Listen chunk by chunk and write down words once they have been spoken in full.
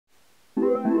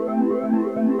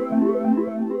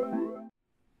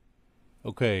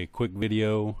Okay, quick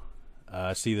video.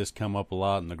 I see this come up a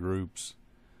lot in the groups.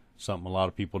 Something a lot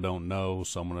of people don't know,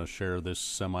 so I'm going to share this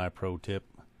semi-pro tip.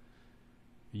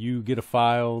 You get a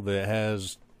file that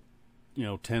has,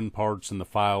 10 parts in the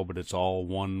file, but it's all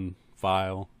one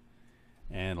file.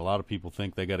 And a lot of people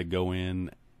think they got to go in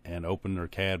and open it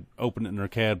in their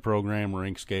CAD program or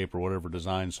Inkscape or whatever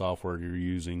design software you're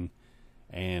using,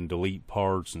 and delete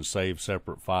parts and save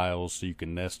separate files so you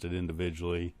can nest it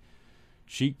individually.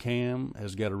 Sheetcam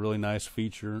has got a really nice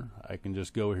feature. I can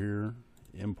just go here,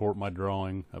 import my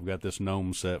drawing. I've got this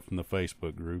gnome set from the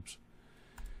Facebook groups.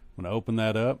 I'm going to open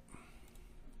that up,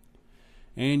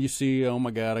 and you see, oh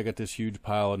my god, I got this huge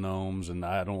pile of gnomes and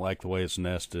I don't like the way it's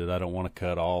nested. I don't want to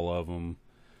cut all of them.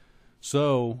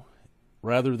 So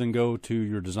rather than go to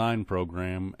your design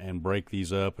program and break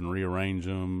these up and rearrange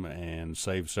them and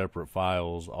save separate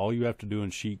files, all you have to do in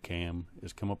Sheetcam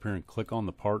is come up here and click on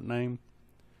the part name,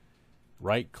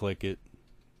 right click it,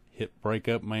 hit break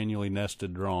up manually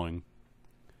nested drawing,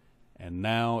 and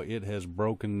now it has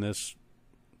broken this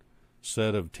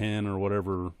set of 10 or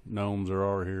whatever gnomes there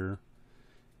are here,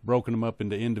 broken them up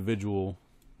into individual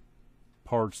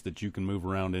parts that you can move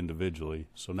around individually.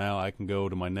 So now I can go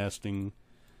to my nesting,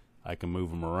 I can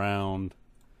move them around.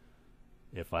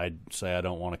 If I say I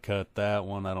don't want to cut that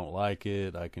one, I don't like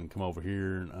it, I can come over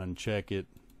here and uncheck it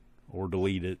or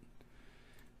delete it.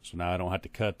 So now I don't have to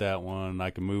cut that one. I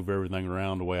can move everything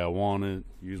around the way I want it,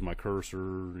 use my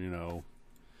cursor,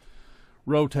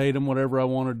 rotate them, whatever I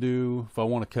want to do. If I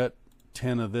want to cut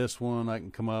 10 of this one, I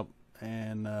can come up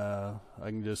and I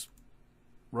can just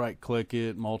right click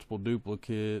it, multiple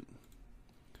duplicate.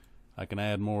 I can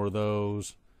add more of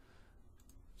those.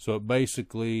 So it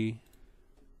basically,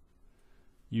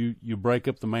 you break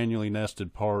up the manually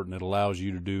nested part, and it allows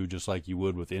you to do just like you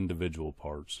would with individual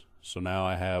parts. So now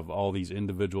I have all these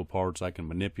individual parts. I can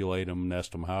manipulate them,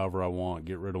 nest them however I want,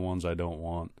 get rid of ones I don't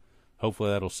want. Hopefully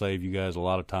that'll save you guys a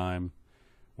lot of time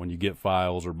when you get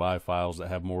files or buy files that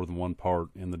have more than one part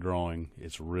in the drawing.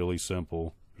 It's really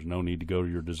simple. There's no need to go to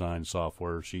your design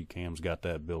software. Sheetcam's got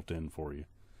that built in for you.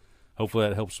 Hopefully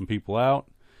that helps some people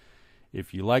out.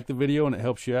 If you like the video and it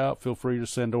helps you out, feel free to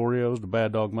send Oreos to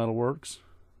Dog Metalworks.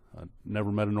 I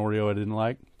never met an Oreo I didn't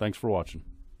like. Thanks for watching.